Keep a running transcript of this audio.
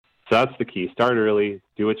So that's the key. Start early,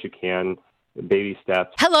 do what you can, baby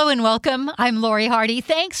steps. Hello and welcome. I'm Lori Hardy.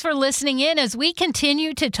 Thanks for listening in as we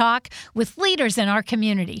continue to talk with leaders in our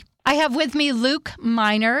community. I have with me Luke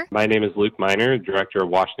Miner. My name is Luke Miner, Director of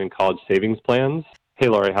Washington College Savings Plans. Hey,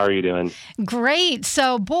 Lori, how are you doing? Great.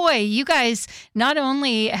 So, boy, you guys not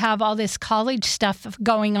only have all this college stuff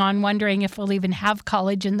going on, wondering if we'll even have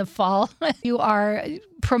college in the fall, you are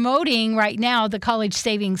promoting right now the college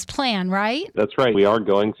savings plan, right? That's right. We are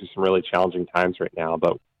going through some really challenging times right now,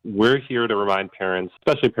 but we're here to remind parents,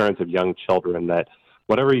 especially parents of young children, that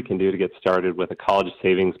whatever you can do to get started with a college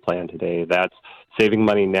savings plan today, that's saving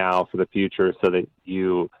money now for the future so that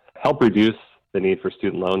you help reduce the need for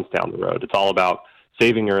student loans down the road. It's all about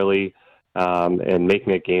saving early and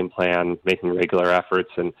making a game plan, making regular efforts,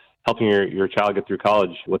 and helping your child get through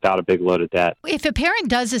college without a big load of debt. If a parent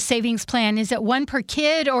does a savings plan, is it one per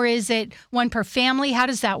kid or is it one per family? How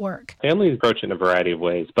does that work? Families approach it in a variety of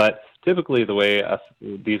ways, but typically the way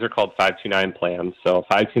these are called 529 plans. So a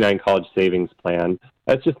 529 college savings plan,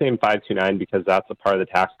 that's just named 529 because that's a part of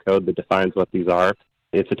the tax code that defines what these are.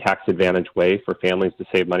 It's a tax advantage way for families to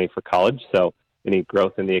save money for college. So any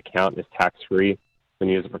growth in the account is tax-free when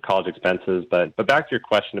you use it for college expenses. But back to your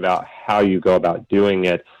question about how you go about doing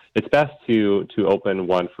it, it's best to open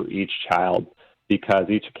one for each child because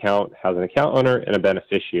each account has an account owner and a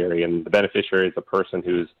beneficiary, and the beneficiary is the person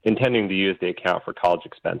who's intending to use the account for college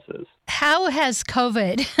expenses. How has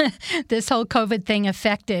COVID, this whole COVID thing,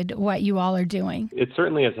 affected what you all are doing? It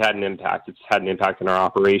certainly has had an impact. It's had an impact in our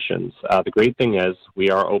operations. The great thing is we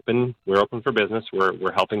are open. We're open for business.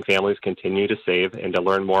 We're helping families continue to save and to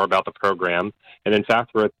learn more about the program. And in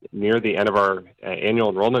fact, we're near the end of our annual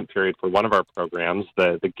enrollment period for one of our programs,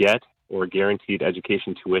 the GET, or Guaranteed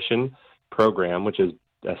Education Tuition program, which is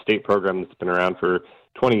a state program that's been around for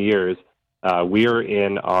 20 years. We are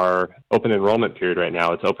in our open enrollment period right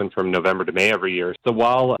now. It's open from November to May every year. So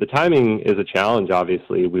while the timing is a challenge,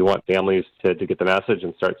 obviously, we want families to get the message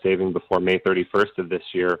and start saving before May 31st of this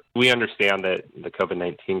year. We understand that the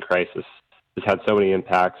COVID-19 crisis has had so many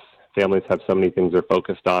impacts. Families have so many things they're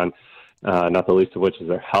focused on, not the least of which is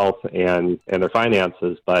their health and their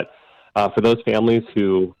finances. But for those families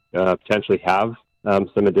who potentially have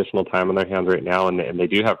some additional time on their hands right now, and they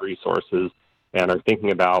do have resources and are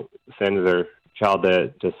thinking about sending their child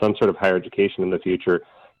to some sort of higher education in the future,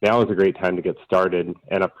 now is a great time to get started.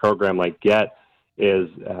 And a program like GET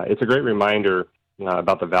it's a great reminder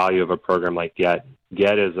about the value of a program like GET.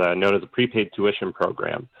 GET is known as a prepaid tuition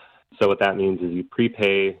program. So what that means is you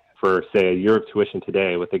prepay for, say, a year of tuition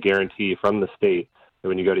today with a guarantee from the state that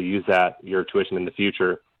when you go to use that year of tuition in the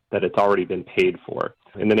future, that it's already been paid for.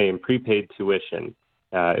 In the name prepaid tuition,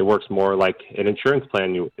 it works more like an insurance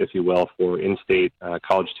plan, if you will, for in-state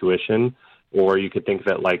college tuition, or you could think of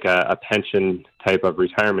it like a pension type of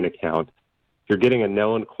retirement account. You're getting a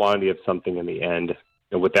known quantity of something in the end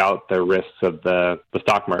without the risks of the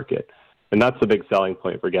stock market. And that's the big selling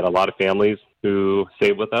point for GET. A lot of families who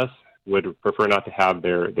save with us would prefer not to have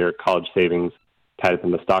their college savings tied up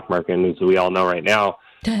in the stock market. And as we all know right now,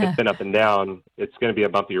 it's been up and down. It's going to be a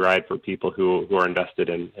bumpy ride for people who are invested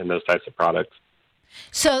in those types of products.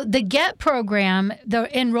 So the GET program, the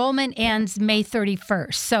enrollment ends May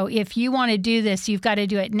 31st. So if you want to do this, you've got to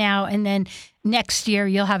do it now, and then next year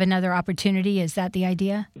you'll have another opportunity. Is that the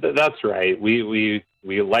idea? That's right. We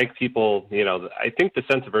like people, I think the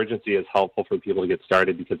sense of urgency is helpful for people to get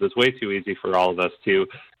started because it's way too easy for all of us to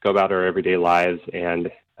go about our everyday lives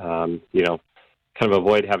and, kind of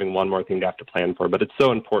avoid having one more thing to have to plan for. But it's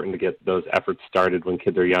so important to get those efforts started when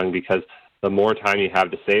kids are young because the more time you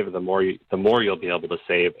have to save, the more you'll be able to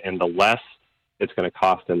save, and the less it's going to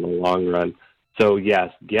cost in the long run. So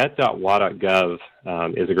yes, get.wa.gov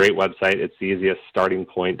is a great website. It's the easiest starting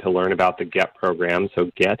point to learn about the GET program.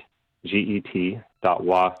 So get.wa.gov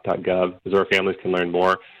is where families can learn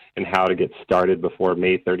more and how to get started before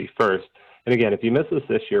May 31st. And again, if you miss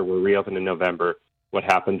this year, we're reopened in November. What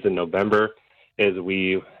happens in November is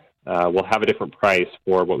we will have a different price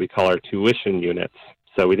for what we call our tuition units.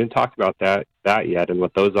 So we didn't talk about that yet, and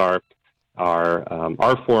what those are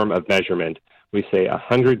our form of measurement. We say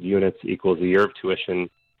 100 units equals a year of tuition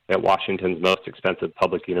at Washington's most expensive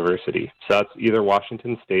public university. So that's either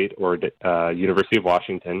Washington State or University of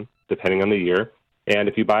Washington, depending on the year. And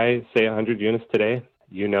if you buy, say, 100 units today,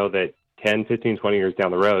 you know that 10, 15, 20 years down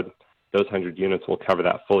the road, those 100 units will cover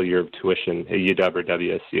that full year of tuition at UW or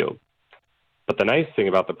WSU. But the nice thing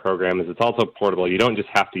about the program is it's also portable. You don't just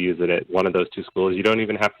have to use it at one of those two schools. You don't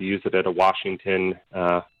even have to use it at a Washington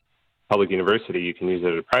public university. You can use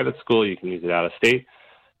it at a private school. You can use it out of state.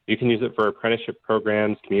 You can use it for apprenticeship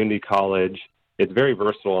programs, community college. it's very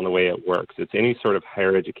versatile in the way it works. It's any sort of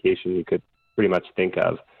higher education you could pretty much think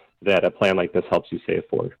of that a plan like this helps you save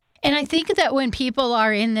for. And I think that when people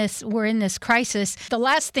we're in this crisis, the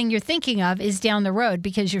last thing you're thinking of is down the road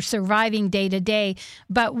because you're surviving day to day.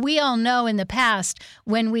 But we all know in the past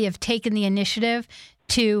when we have taken the initiative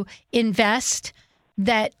to invest,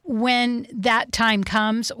 that when that time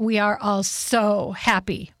comes, we are all so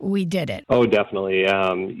happy we did it. Oh, definitely.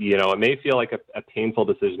 It may feel like a painful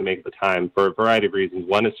decision to make at the time for a variety of reasons.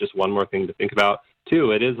 One is just one more thing to think about.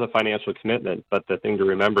 Two, it is a financial commitment. But the thing to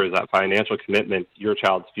remember is that financial commitment, your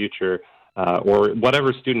child's future, or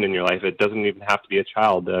whatever student in your life, it doesn't even have to be a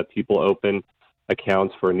child. People open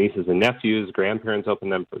accounts for nieces and nephews, grandparents open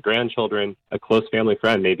them for grandchildren, a close family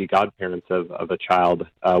friend, maybe godparents of a child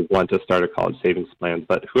want to start a college savings plan.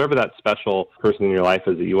 But whoever that special person in your life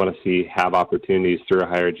is that you want to see have opportunities through a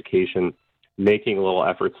higher education, making little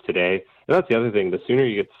efforts today. And that's the other thing. The sooner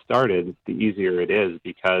you get started, the easier it is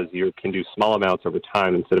because you can do small amounts over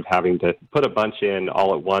time instead of having to put a bunch in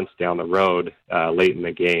all at once down the road late in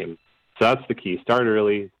the game. So that's the key. Start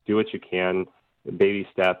early, do what you can, baby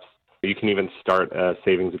steps. You can even start a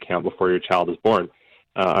savings account before your child is born.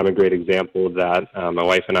 I'm a great example of that. My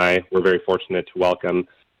wife and I were very fortunate to welcome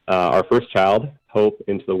our first child, Hope,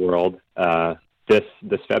 into the world this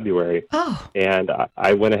February. Oh. And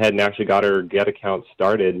I went ahead and actually got her Get account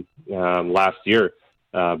started last year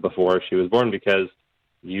before she was born because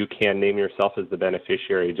you can name yourself as the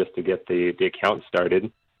beneficiary just to get the account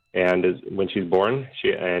started. And when she's born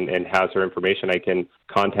and has her information, I can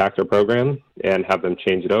contact her program and have them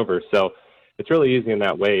change it over. So it's really easy in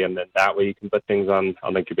that way. And then that way you can put things on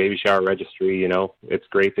like your baby shower registry. It's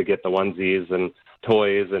great to get the onesies and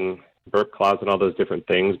toys and burp cloths and all those different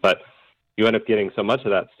things. But you end up getting so much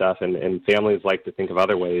of that stuff. And families like to think of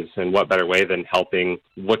other ways. And what better way than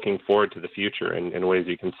looking forward to the future in ways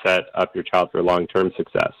you can set up your child for long-term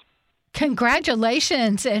success.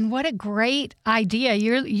 Congratulations, and what a great idea.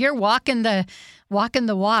 You're walking the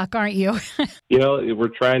walk, aren't you? We're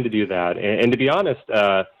trying to do that. And to be honest,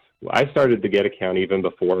 I started the Get account even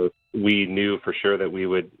before we knew for sure that we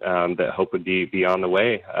would that Hope would be on the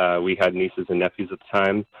way. We had nieces and nephews at the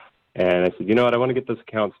time, and I said, you know what, I want to get this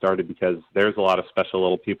account started because there's a lot of special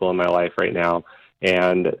little people in my life right now,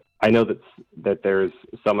 and I know that there's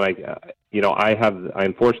some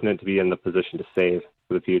I'm fortunate to be in the position to save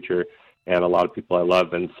for the future, and a lot of people I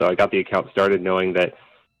love. And so I got the account started knowing that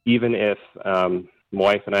even if my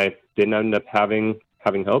wife and I didn't end up having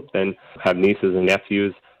Hope, then have nieces and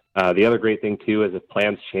nephews. The other great thing, too, is if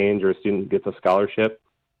plans change or a student gets a scholarship,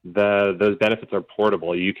 those benefits are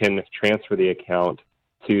portable. You can transfer the account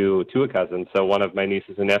to a cousin. So one of my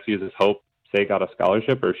nieces and nephews is Hope, say, got a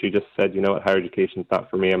scholarship, or she just said, you know what, higher education's not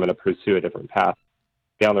for me, I'm going to pursue a different path.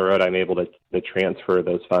 Down the road, I'm able to transfer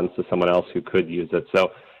those funds to someone else who could use it.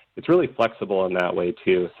 So it's really flexible in that way,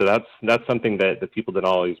 too. So that's something that the people didn't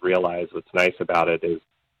always realize. What's nice about it is,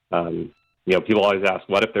 people always ask,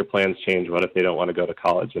 what if their plans change? What if they don't want to go to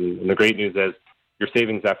college? And the great news is your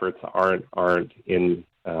savings efforts aren't in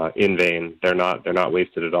vain. They're not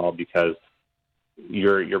wasted at all because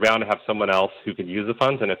you're bound to have someone else who could use the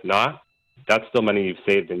funds. And if not, that's still money you've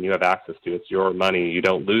saved and you have access to. It's your money. You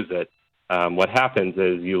don't lose it. What happens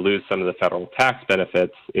is you lose some of the federal tax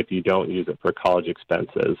benefits if you don't use it for college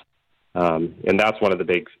expenses. And that's one of the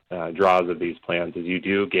big draws of these plans is you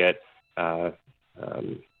do get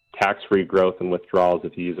tax-free growth and withdrawals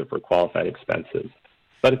if you use it for qualified expenses.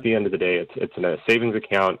 But at the end of the day, it's in a savings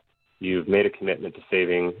account. You've made a commitment to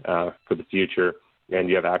saving for the future, and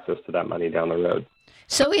you have access to that money down the road.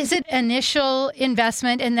 So is it initial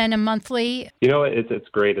investment and then a monthly? It's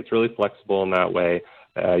great. It's really flexible in that way.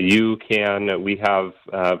 We have,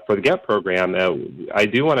 for the GET program, I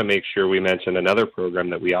do want to make sure we mention another program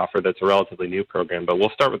that we offer that's a relatively new program, but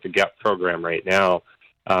we'll start with the GET program right now.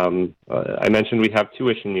 I mentioned we have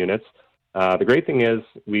tuition units. The great thing is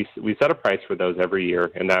we set a price for those every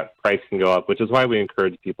year, and that price can go up, which is why we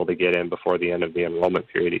encourage people to get in before the end of the enrollment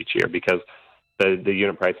period each year, because the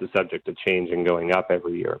unit price is subject to change and going up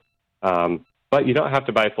every year. But you don't have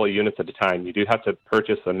to buy full units at a time. You do have to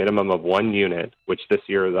purchase a minimum of one unit, which this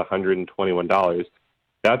year is $121.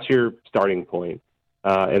 That's your starting point.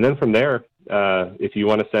 And then from there, if you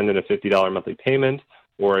want to send in a $50 monthly payment,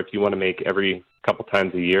 or if you want to make every couple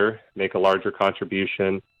times a year, make a larger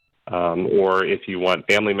contribution, or if you want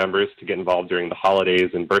family members to get involved during the holidays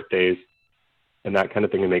and birthdays and that kind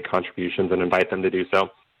of thing and make contributions and invite them to do so,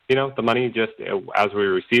 the money just, as we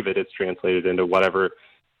receive it, it's translated into whatever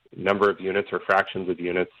number of units or fractions of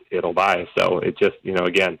units it'll buy. So it just,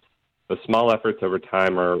 again, the small efforts over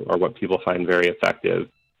time are what people find very effective.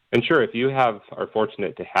 And sure, if you are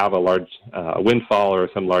fortunate to have a large windfall or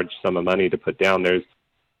some large sum of money to put down, there's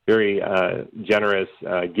very generous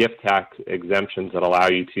gift tax exemptions that allow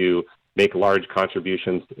you to make large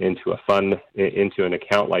contributions into a fund, into an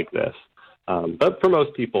account like this. But for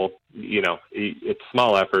most people, it's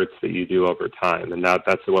small efforts that you do over time, and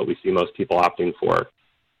that's what we see most people opting for.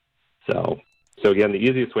 So again, the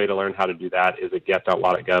easiest way to learn how to do that is at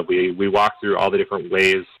get.wa.gov. We walk through all the different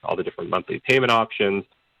ways, all the different monthly payment options,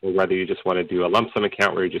 or whether you just want to do a lump sum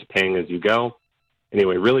account where you're just paying as you go.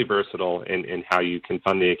 Anyway, really versatile in how you can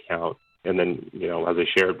fund the account. And then, as I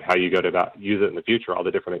shared, how you go to use it in the future, all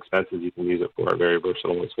the different expenses you can use it for are very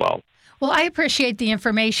versatile as well. Well, I appreciate the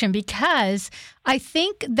information because I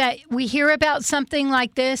think that we hear about something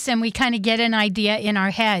like this and we kind of get an idea in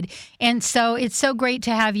our head. And so it's so great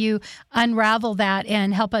to have you unravel that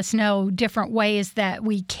and help us know different ways that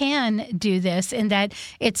we can do this, and that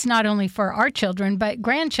it's not only for our children, but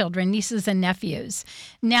grandchildren, nieces and nephews.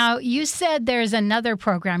 Now, you said there's another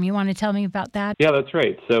program. You want to tell me about that? Yeah, that's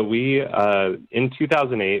right. So we, in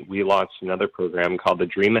 2008, we launched another program called the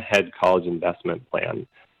Dream Ahead College Investment Plan.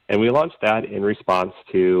 And we launched that in response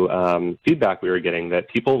to feedback we were getting that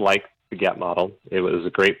people liked the GET model. It was a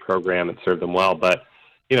great program. It served them well. But,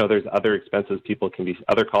 there's other expenses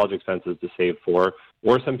other college expenses to save for,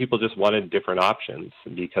 or some people just wanted different options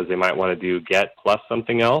because they might want to do GET plus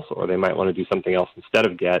something else, or they might want to do something else instead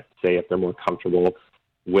of GET, say if they're more comfortable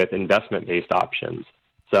with investment-based options.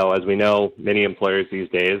 So as we know, many employers these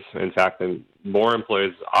days, in fact, more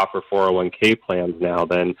employers offer 401k plans now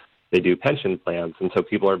than they do pension plans, and so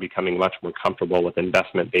people are becoming much more comfortable with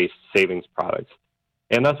investment-based savings products.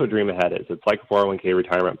 And that's what Dream Ahead is. It's like a 401k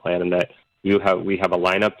retirement plan in that we have a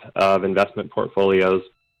lineup of investment portfolios,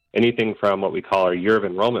 anything from what we call our year of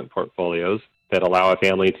enrollment portfolios that allow a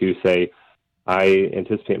family to say, I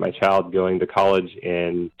anticipate my child going to college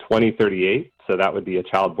in 2038, so that would be a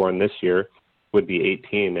child born this year, would be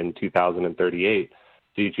 18 in 2038.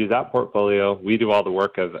 So you choose that portfolio. We do all the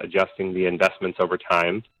work of adjusting the investments over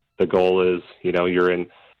time. The goal is, you're in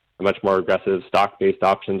much more aggressive stock-based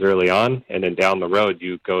options early on, and then down the road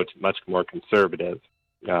you go to much more conservative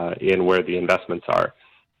in where the investments are,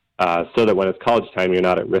 so that when it's college time, you're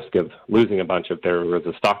not at risk of losing a bunch if there was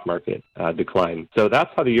a stock market decline. So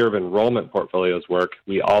that's how the year of enrollment portfolios work.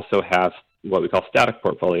 We also have what we call static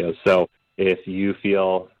portfolios. So if you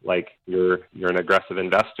feel like you're an aggressive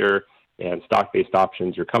investor and stock-based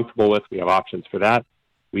options you're comfortable with, we have options for that.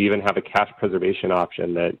 We even have a cash preservation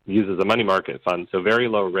option that uses a money market fund, so very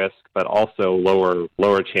low risk, but also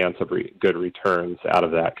lower chance of good returns out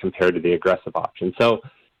of that compared to the aggressive option. So,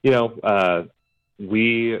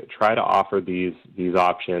 we try to offer these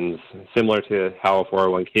options similar to how a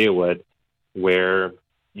 401k would, where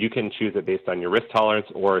you can choose it based on your risk tolerance,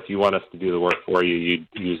 or if you want us to do the work for you, you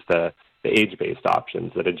use the age-based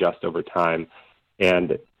options that adjust over time.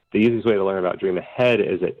 And the easiest way to learn about Dream Ahead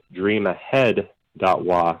is at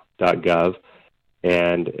dreamahead.wa.gov.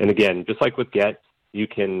 And again, just like with GET, you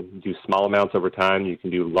can do small amounts over time. You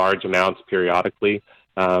can do large amounts periodically.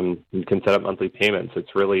 You can set up monthly payments.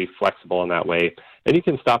 It's really flexible in that way. And you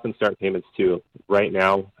can stop and start payments too. Right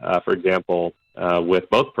now, for example, with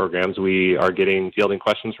both programs, we are fielding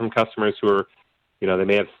questions from customers who are, they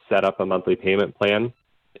may have set up a monthly payment plan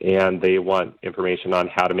and they want information on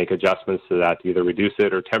how to make adjustments to that to either reduce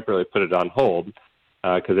it or temporarily put it on hold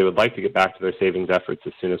because they would like to get back to their savings efforts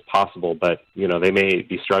as soon as possible. But, they may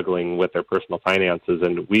be struggling with their personal finances,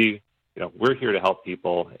 and we're here to help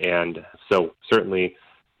people. And so certainly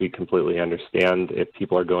we completely understand if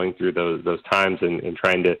people are going through those times and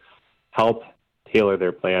trying to help tailor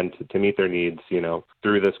their plan to meet their needs.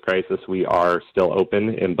 Through this crisis, we are still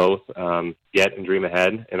open in both GET and Dream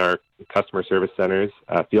Ahead in our customer service centers,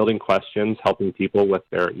 fielding questions, helping people with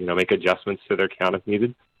their, make adjustments to their account if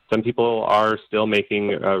needed. Some people are still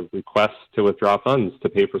making requests to withdraw funds to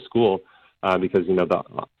pay for school because, the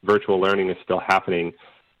virtual learning is still happening,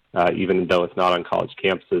 even though it's not on college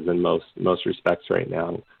campuses in most respects right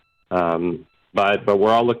now. But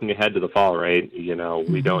we're all looking ahead to the fall, right?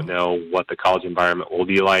 We don't know what the college environment will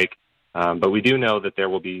be like, but we do know that there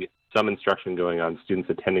will be some instruction going on, students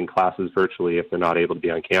attending classes virtually if they're not able to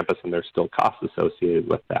be on campus, and there's still costs associated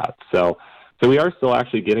with that. So we are still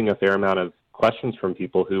actually getting a fair amount of questions from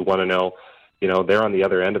people who want to know, they're on the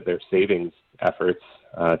other end of their savings efforts,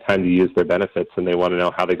 time to use their benefits, and they want to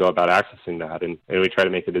know how they go about accessing that. And we try to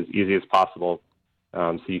make it as easy as possible.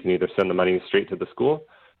 So you can either send the money straight to the school,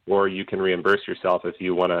 or you can reimburse yourself if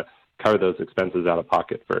you want to cover those expenses out of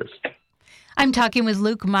pocket first. I'm talking with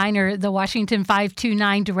Luke Miner, the Washington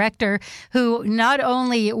 529 director, who not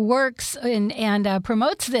only works and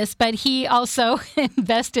promotes this, but he also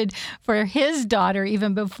invested for his daughter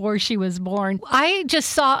even before she was born. I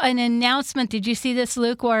just saw an announcement. Did you see this,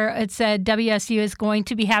 Luke, where it said WSU is going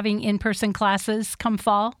to be having in-person classes come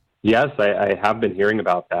fall? Yes, I have been hearing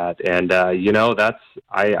about that. And, I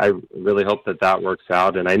really hope that works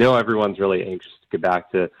out. And I know everyone's really anxious to get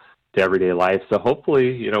back to everyday life. So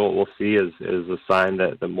hopefully, what we'll see is a sign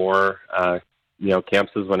that the more,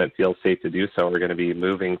 campuses, when it feels safe to do so, are going to be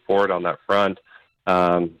moving forward on that front.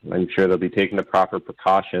 I'm sure they'll be taking the proper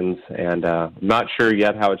precautions. And I'm not sure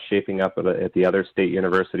yet how it's shaping up at the other state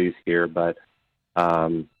universities here, but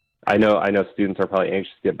I know students are probably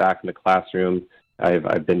anxious to get back in the classroom.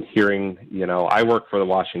 I've been hearing, I work for the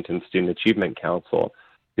Washington Student Achievement Council,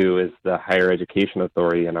 who is the higher education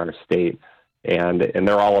authority in our state. And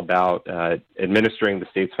they're all about administering the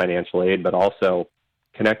state's financial aid, but also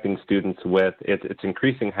connecting students with it's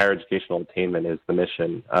increasing higher educational attainment is the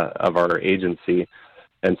mission of our agency.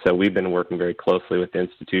 And so we've been working very closely with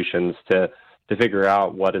institutions to figure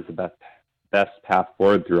out what is the best path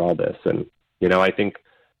forward through all this. And, I think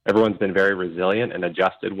everyone's been very resilient and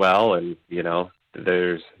adjusted well. And,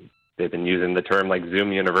 they've been using the term like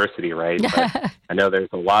Zoom University, right? But I know there's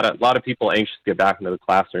a lot of people anxious to get back into the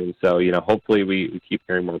classroom. So, hopefully we keep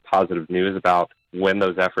hearing more positive news about when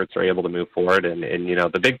those efforts are able to move forward. And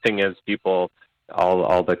the big thing is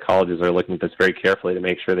all the colleges are looking at this very carefully to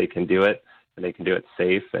make sure they can do it and they can do it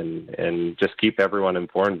safe and just keep everyone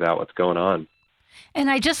informed about what's going on. And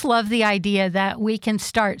I just love the idea that we can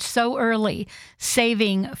start so early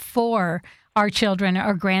saving for our children,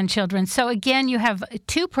 our grandchildren. So again, you have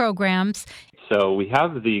two programs. So we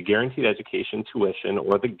have the Guaranteed Education Tuition,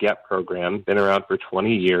 or the GET program, been around for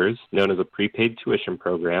 20 years, known as a prepaid tuition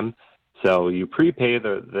program. So you prepay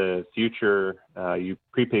the future,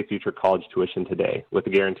 future college tuition today with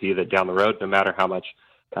the guarantee that down the road, no matter what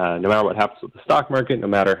happens with the stock market, no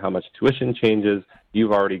matter how much tuition changes,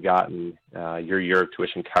 you've already gotten your year of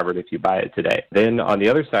tuition covered if you buy it today. Then on the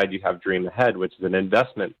other side, you have Dream Ahead, which is an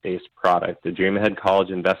investment-based product. The Dream Ahead College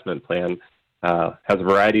Investment Plan has a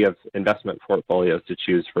variety of investment portfolios to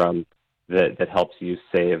choose from that helps you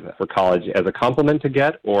save for college as a complement to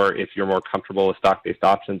GET, or if you're more comfortable with stock-based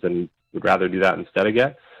options and would rather do that instead of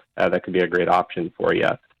GET, that could be a great option for you.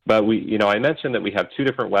 But I mentioned that we have two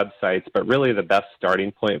different websites, but really the best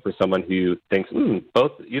starting point for someone who thinks,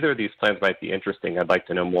 either of these plans might be interesting, I'd like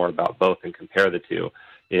to know more about both and compare the two,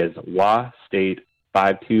 is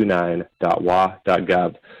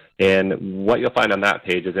wastate529.wa.gov. And what you'll find on that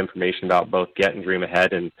page is information about both GET and Dream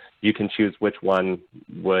Ahead, and you can choose which one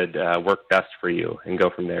would work best for you and go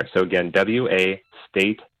from there. So again,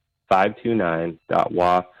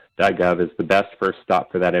 wastate529.wa.gov is the best first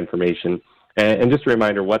stop for that information. And just a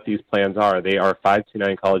reminder what these plans are. They are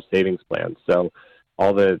 529 college savings plans. So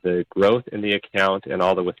all the growth in the account and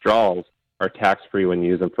all the withdrawals are tax-free when you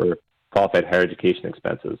use them for qualified higher education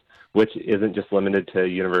expenses, which isn't just limited to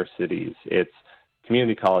universities. It's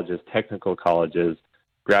community colleges, technical colleges,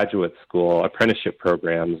 graduate school, apprenticeship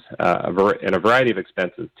programs, and a variety of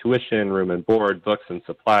expenses, tuition, room and board, books and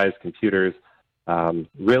supplies, computers.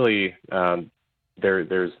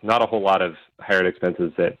 There's not a whole lot of higher ed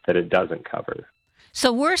expenses that it doesn't cover.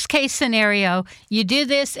 So worst case scenario, you do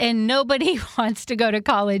this and nobody wants to go to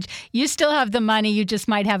college. You still have the money. You just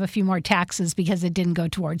might have a few more taxes because it didn't go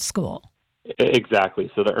towards school.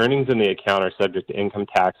 Exactly. So the earnings in the account are subject to income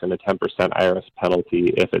tax and a 10% IRS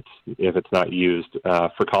penalty if it's not used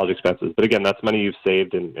for college expenses. But again, that's money you've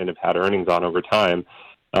saved and have had earnings on over time.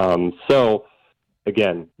 So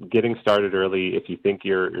again, getting started early, if you think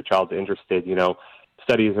your child's interested,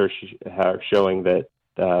 studies are showing that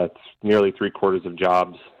nearly 3/4 of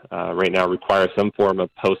jobs right now require some form of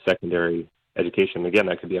post-secondary education. Again,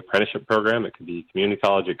 that could be an apprenticeship program, it could be community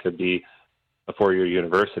college, it could be a 4-year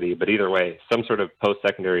university, but either way, some sort of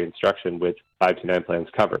post-secondary instruction which 529 plans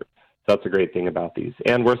cover. So that's a great thing about these.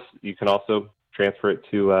 And you can also transfer it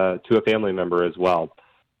to a family member as well.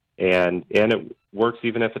 And it works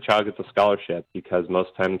even if a child gets a scholarship, because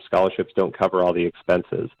most times scholarships don't cover all the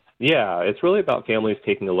expenses. Yeah, it's really about families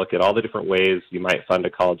taking a look at all the different ways you might fund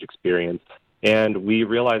a college experience. And we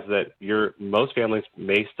realize that most families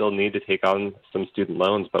may still need to take on some student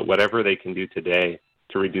loans, but whatever they can do today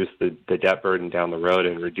to reduce the debt burden down the road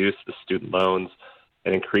and reduce the student loans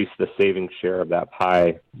and increase the savings share of that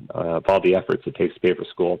pie of all the efforts it takes to pay for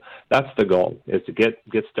school, that's the goal, is to get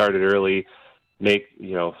started early, make,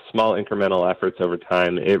 small incremental efforts over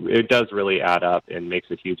time, it does really add up and makes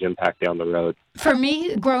a huge impact down the road. For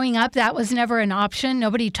me, growing up, that was never an option.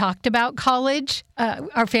 Nobody talked about college.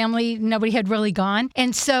 Our family, nobody had really gone.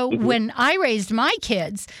 And so when I raised my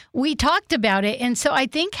kids, we talked about it. And so I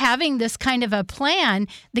think having this kind of a plan,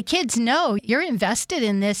 the kids know you're invested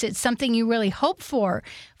in this. It's something you really hope for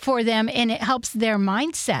them, and it helps their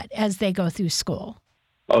mindset as they go through school.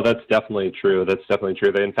 Oh, that's definitely true.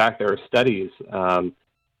 In fact, there are studies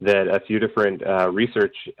that a few different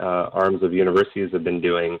research arms of universities have been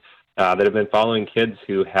doing that have been following kids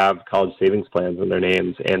who have college savings plans in their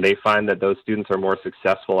names, and they find that those students are more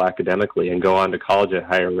successful academically and go on to college at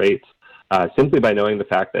higher rates simply by knowing the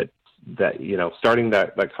fact that starting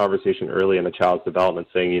that conversation early in a child's development,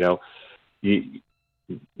 saying,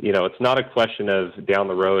 it's not a question of down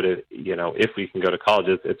the road, if we can go to college.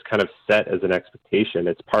 It's kind of set as an expectation.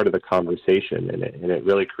 It's part of the conversation, and it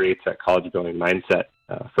really creates that college-going mindset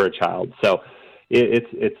for a child. So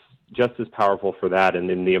it's just as powerful for that. And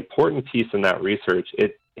then the important piece in that research,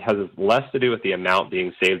 it has less to do with the amount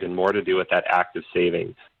being saved and more to do with that act of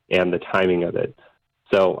saving and the timing of it.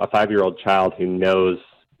 So a 5-year-old child who knows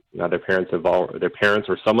their parents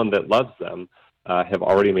or someone that loves them have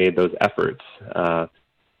already made those efforts.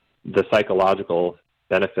 The psychological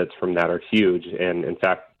benefits from that are huge and, in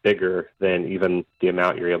fact, bigger than even the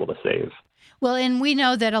amount you're able to save. Well, and we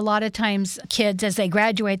know that a lot of times kids, as they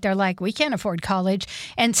graduate, they're like, we can't afford college.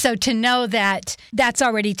 And so to know that that's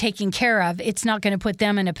already taken care of, it's not going to put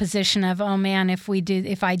them in a position of, oh, man, if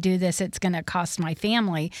I do this, it's going to cost my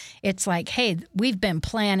family. It's like, hey, we've been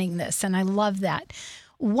planning this. And I love that.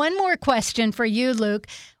 One more question for you, Luke.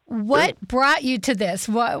 What brought you to this?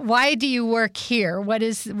 Why do you work here? What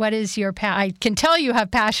is your I can tell you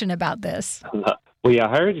have passion about this. Well, yeah,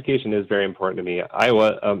 higher education is very important to me. I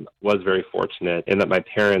was very fortunate in that my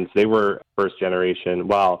parents, they were first generation.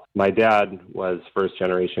 Well, my dad was first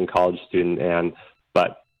generation college student,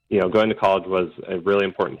 but going to college was really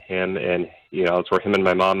important to him, and it's where him and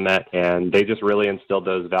my mom met, and they just really instilled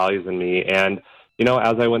those values in me. And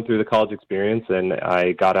as I went through the college experience and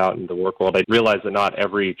I got out into the work world, I realized that not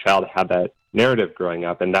every child had that narrative growing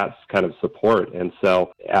up, and that's kind of support. And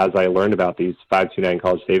so as I learned about these 529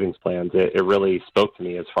 college savings plans, it really spoke to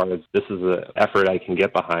me as far as this is an effort I can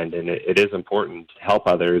get behind, and it is important to help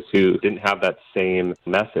others who didn't have that same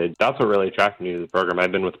message. That's what really attracted me to the program.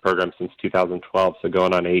 I've been with the program since 2012, so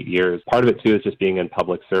going on 8 years. Part of it, too, is just being in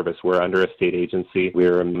public service. We're under a state agency.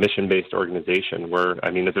 We're a mission-based organization.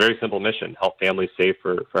 It's a very simple mission, help families save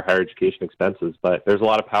for higher education expenses, but there's a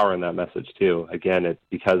lot of power in that message, too. Again, it's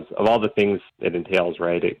because of all the things it entails,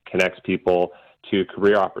 right? It connects people to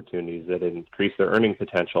career opportunities that increase their earning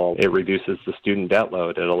potential. It reduces the student debt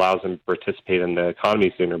load. It allows them to participate in the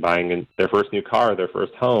economy sooner, buying their first new car, their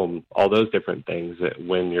first home, all those different things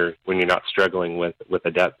when you're not struggling with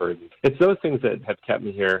a debt burden. It's those things that have kept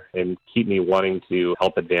me here and keep me wanting to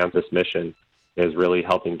help advance this mission, is really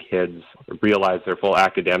helping kids realize their full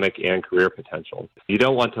academic and career potential. You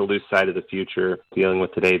don't want to lose sight of the future dealing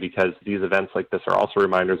with today, because these events like this are also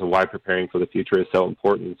reminders of why preparing for the future is so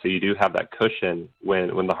important. So you do have that cushion when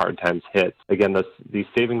the hard times hit. Again, these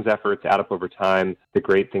savings efforts add up over time. The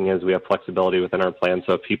great thing is we have flexibility within our plan.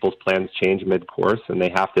 So if people's plans change mid-course and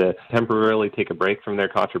they have to temporarily take a break from their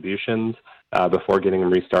contributions before getting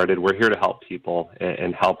them restarted, we're here to help people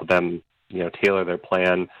and help them tailor their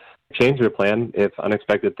plan, change their plan if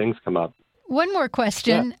unexpected things come up. One more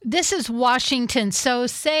question. Yeah. This is Washington. So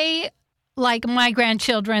say, like, my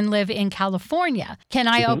grandchildren live in California. Can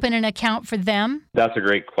I open an account for them? That's a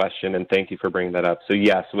great question, and thank you for bringing that up. So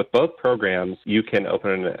yes, with both programs, you can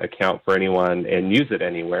open an account for anyone and use it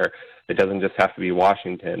anywhere. It doesn't just have to be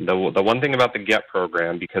Washington. The one thing about the GET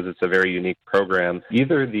program, because it's a very unique program,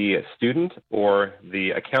 either the student or the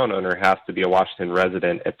account owner has to be a Washington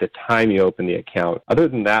resident at the time you open the account. Other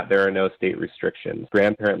than that, there are no state restrictions.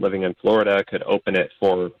 Grandparent living in Florida could open it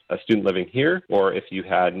for a student living here, or if you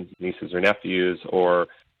had nieces or nephews or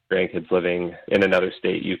grandkids living in another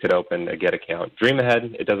state, you could open a GET account. Dream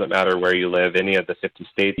Ahead, it doesn't matter where you live. Any of the 50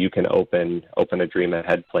 states, you can open a Dream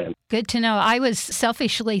Ahead plan. Good to know. I was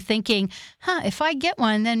selfishly thinking, if I get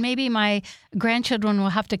one, then maybe my grandchildren will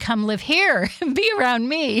have to come live here and be around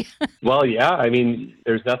me. Well, yeah.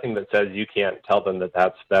 There's nothing that says you can't tell them that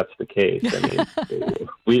that's the case.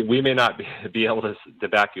 We may not be able to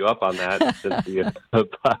back you up on that.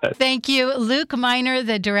 But. Thank you. Luke Miner,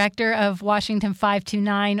 the director of Washington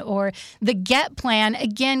 529, or the GET plan.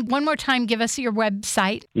 Again, one more time, give us your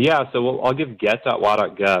website. Yeah, so I'll give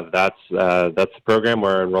get.wa.gov. That's the program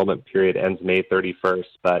where our enrollment period ends May 31st.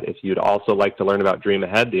 But if you'd also like to learn about Dream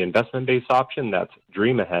Ahead, the investment-based option, that's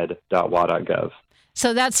dreamahead.wa.gov.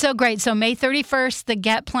 So that's so great. So May 31st, the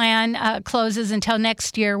GET plan closes until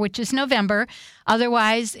next year, which is November.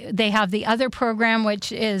 Otherwise, they have the other program,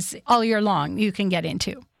 which is all year long you can get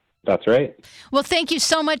into. That's right. Well, thank you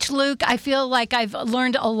so much, Luke. I feel like I've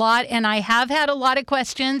learned a lot, and I have had a lot of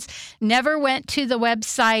questions. Never went to the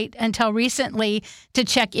website until recently to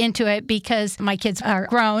check into it because my kids are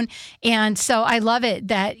grown. And so I love it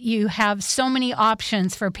that you have so many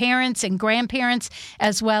options for parents and grandparents,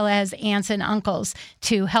 as well as aunts and uncles,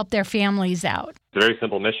 to help their families out. It's a very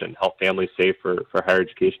simple mission, help families save for higher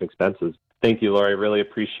education expenses. Thank you, Lori. Really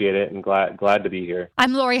appreciate it and glad to be here.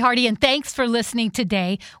 I'm Lori Hardy, and thanks for listening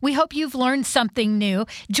today. We hope you've learned something new.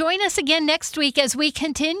 Join us again next week as we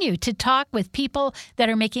continue to talk with people that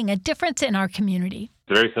are making a difference in our community.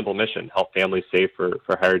 It's a very simple mission, help families save for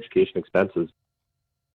higher education expenses.